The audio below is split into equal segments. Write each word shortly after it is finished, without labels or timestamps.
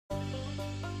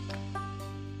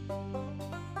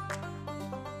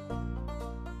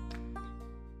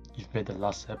made the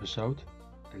last episode,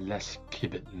 and let's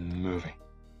keep it moving.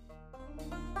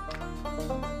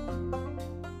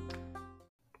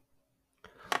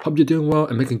 Hope you're doing well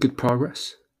and making good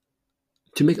progress.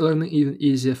 To make learning even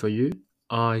easier for you,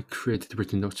 I created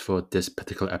written notes for this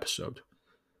particular episode.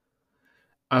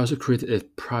 I also created a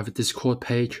private Discord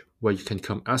page where you can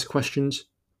come ask questions,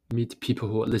 meet people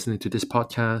who are listening to this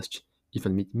podcast,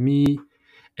 even meet me,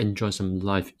 and join some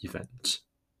live events.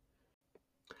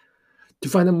 To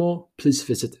find out more, please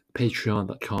visit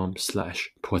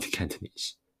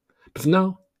patreon.com/poeticcantonese. But for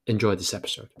now, enjoy this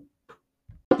episode.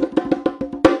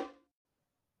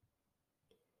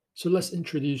 So let's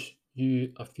introduce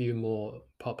you a few more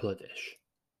popular dishes.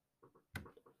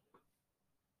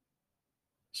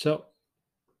 So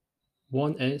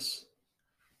one is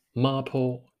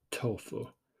mapo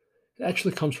tofu. It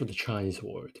actually comes from the Chinese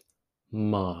word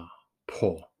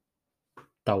mapo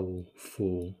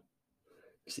tofu.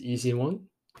 It's the easy one.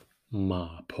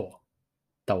 Mapo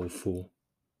tofu.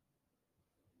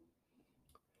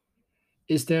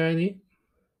 Is there any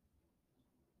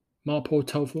mapo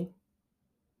tofu?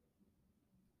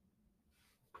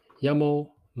 有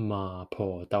冇麻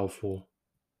婆豆腐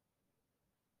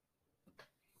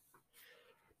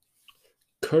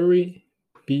Curry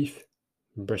beef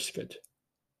brisket.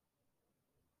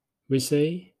 We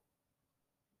say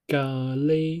咖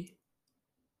喱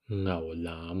牛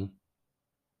腩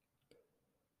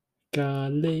咖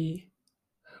喱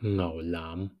牛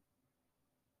腩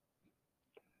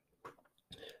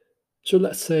So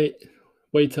let's say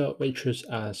waiter, waitress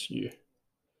asks you,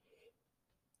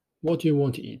 what do you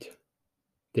want to eat?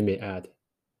 They may add,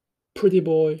 pretty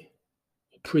boy,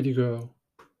 pretty girl,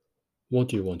 what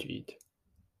do you want to eat?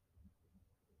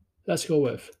 Let's go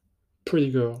with pretty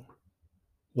girl,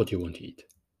 what do you want to eat?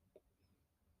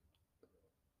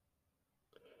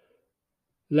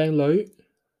 靚女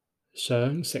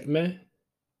想食咩？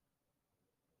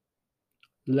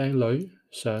靚女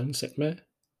想食咩？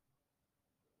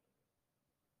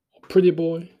 Pretty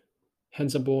boy,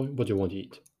 handsome boy, what do you want to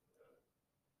eat?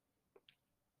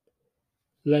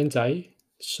 靚仔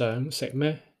想食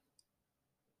咩？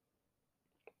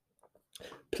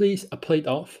 Please a plate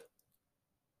of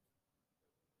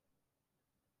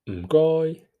唔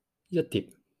該一碟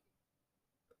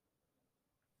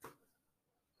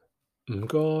唔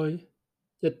該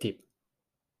一碟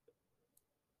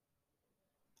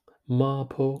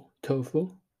Mapo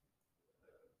tofu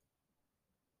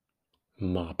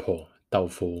麻婆豆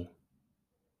腐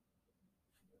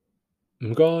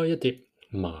唔該一碟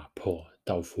麻婆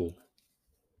豆腐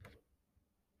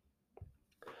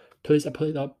Please a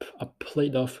plate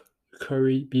of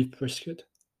curry beef brisket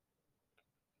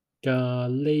咖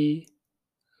喱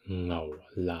牛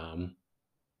腩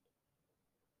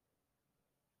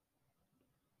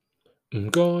唔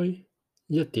該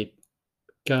一碟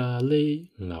咖喱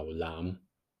牛腩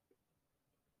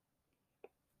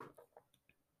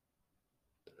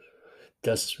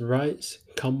Does rice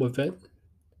come with it?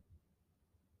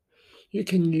 You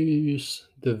can use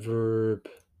the verb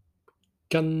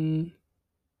跟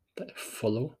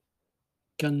follow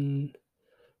跟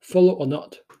follow or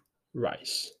not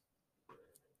rice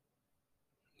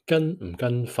跟唔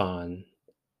跟飯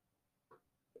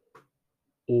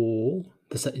or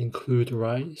does that include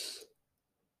rice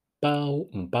包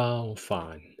唔包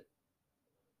飯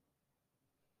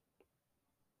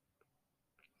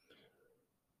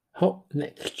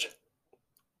Next,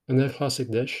 another classic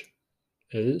dish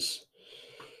is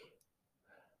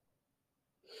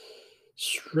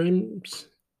shrimps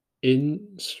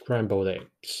in scrambled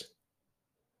eggs.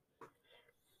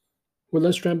 We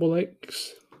learned scrambled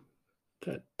eggs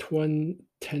that 10,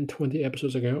 20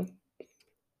 episodes ago.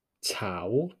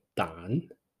 炒蛋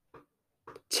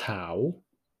炒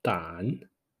蛋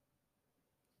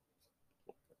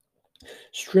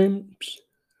Shrimps,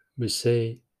 we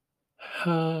say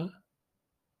ha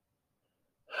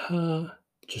ha,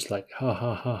 just like ha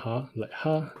ha ha ha, like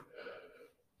ha.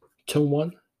 Tone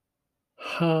one,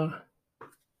 ha.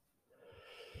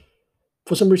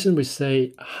 For some reason, we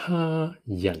say ha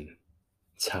人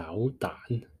炒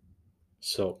蛋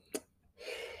So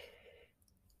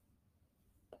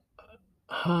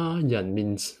ha 人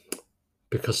means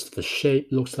because the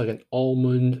shape looks like an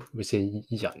almond, we say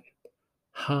人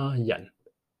哈人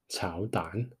炒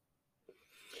蛋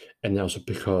and also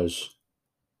because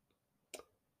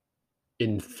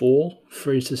in four,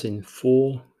 phrases in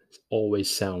four always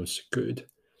sounds good.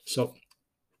 So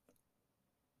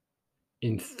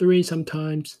in three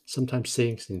sometimes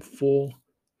saying in four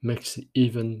makes it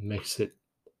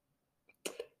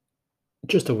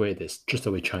just the way it is, just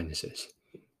the way Chinese is.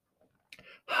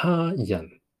 蝦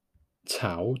仁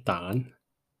炒蛋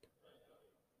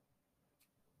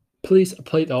Please a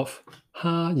plate of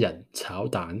蝦仁炒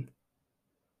蛋。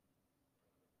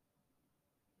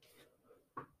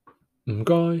唔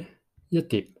該，一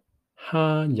碟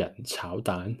蝦仁炒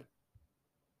蛋。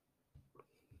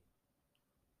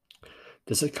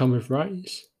Does it come with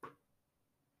rice?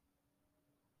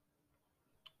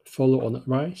 Follow on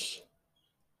rice.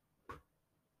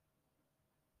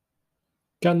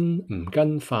 跟唔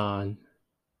跟飯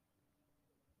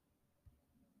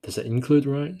Does it include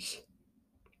rice?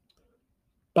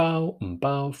 包唔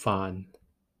包飯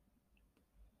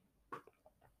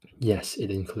Yes,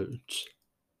 it includes.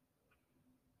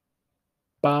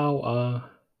 包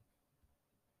啊，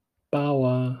包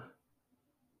啊，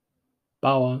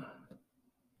包啊。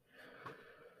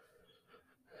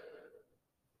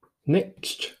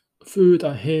Next, food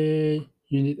ahead.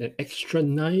 You need an extra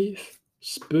knife,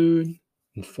 spoon,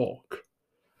 and fork.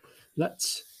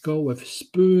 Let's go with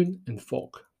spoon and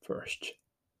fork first.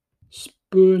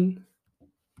 Spoon,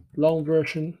 long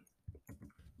version.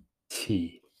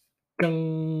 匙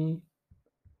羹，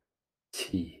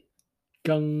匙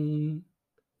羹。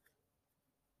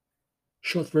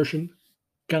Short version.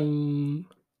 羹。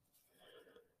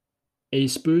A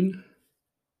spoon.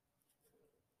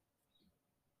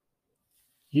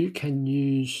 You can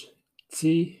use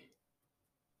枝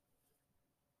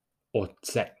or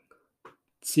隻.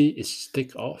 枝 is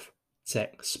stick off,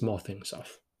 隻 small things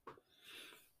off.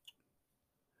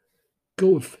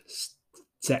 Go with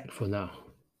隻 for now.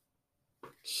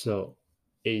 So,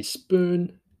 a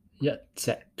spoon, 一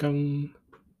隻羹.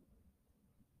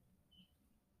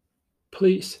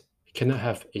 Please, can I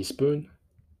have a spoon?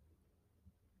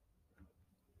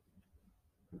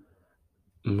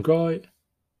 唔該，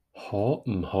可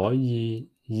唔可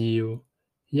以要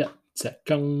一隻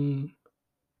羹？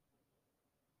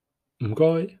唔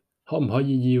該，可唔可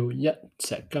以要一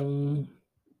隻羹？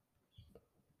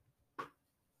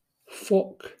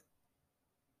 Fork,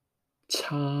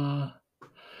 叉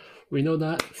We know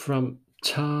that from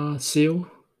叉燒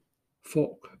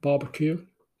fork barbecue,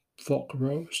 fork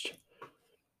roast.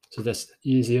 So that's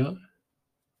easier.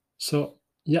 So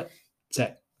一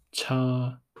隻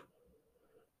叉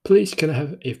Please can I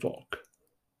have a fork?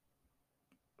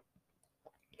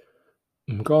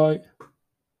 唔該，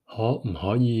可唔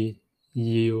可以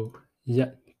要一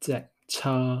隻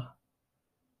叉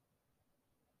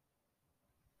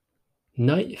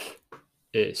Knife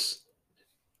is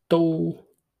刀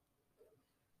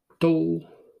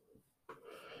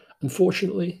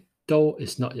Unfortunately, 刀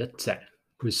is not 一隻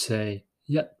We say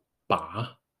一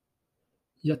把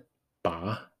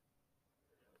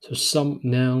So some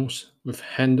nouns with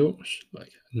handles,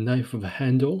 like a knife with a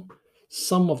handle,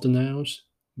 some of the nouns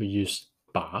we use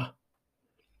把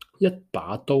一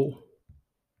把刀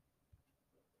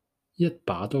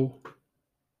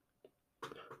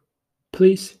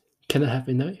Please, can I have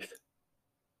a knife?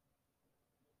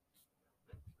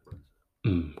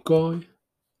 唔該，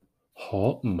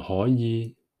可唔可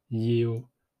以要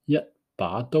一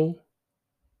把刀？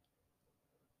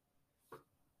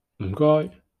唔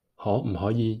該，可唔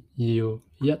可以要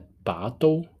一把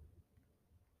刀？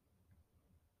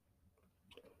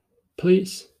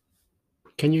 Please,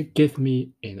 can you give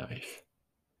me a knife?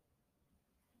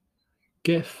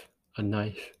 Give a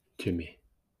knife to me.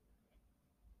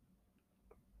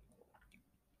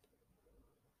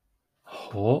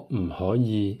 可唔可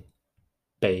以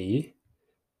俾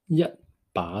一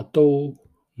把刀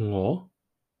我？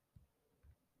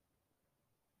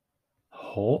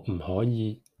可唔可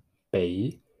以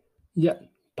俾一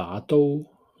把刀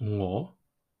我？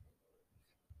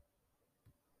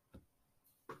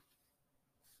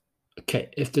 Okay,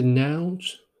 if the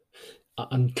nouns are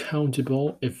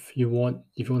uncountable, if you want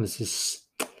to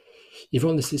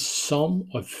see some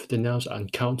of the nouns are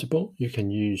uncountable, you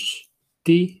can use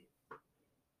D.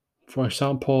 For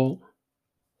example,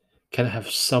 can I have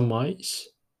some ice?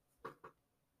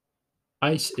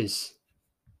 Ice is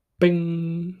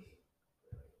冰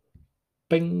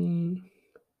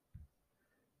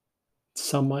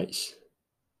Some ice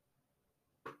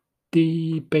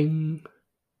啲冰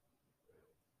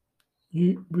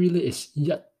really is 一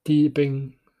啲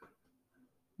冰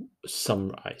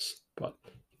some ice, but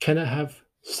can I have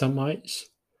some ice?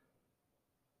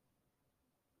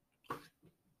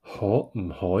 可唔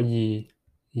可以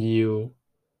要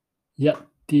一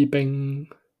啲冰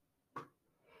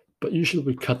But usually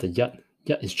we cut the 一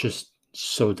is just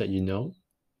so that you know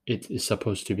it is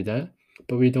supposed to be there,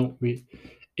 but we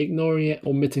ignoring it,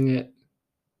 omitting it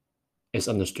is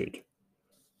understood.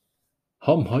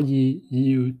 可唔可以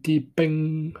要啲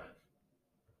冰？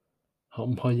可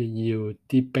唔可以要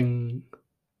啲冰？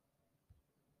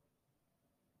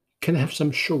 Can I have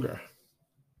some sugar?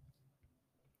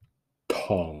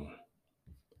 糖？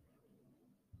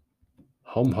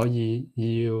可唔可以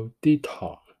要啲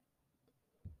糖？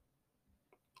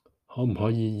可唔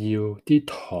可以要啲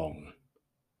糖？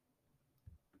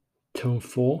 Tone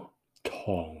 4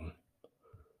 糖。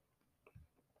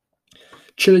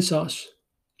 Chili sauce,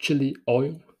 chili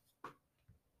oil,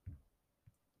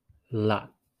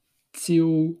 辣椒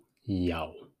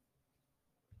油，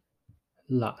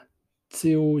辣椒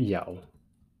油。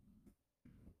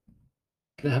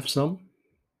Can I have some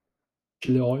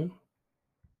chili oil?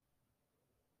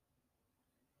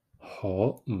 可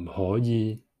唔可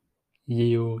以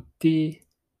要啲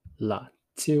辣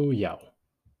椒油？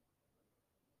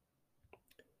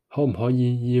可唔可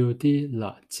以要啲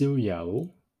辣椒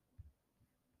油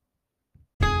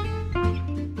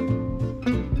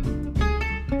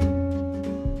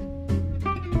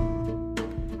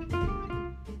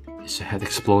？Is your head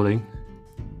exploding?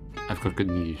 I've got good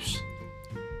news.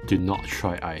 Do not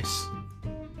try ice.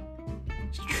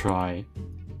 Try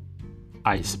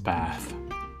ice bath.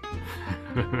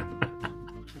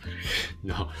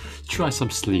 No, try some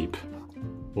sleep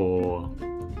or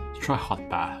try hot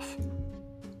bath.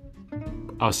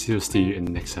 I'll see you in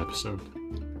the next episode.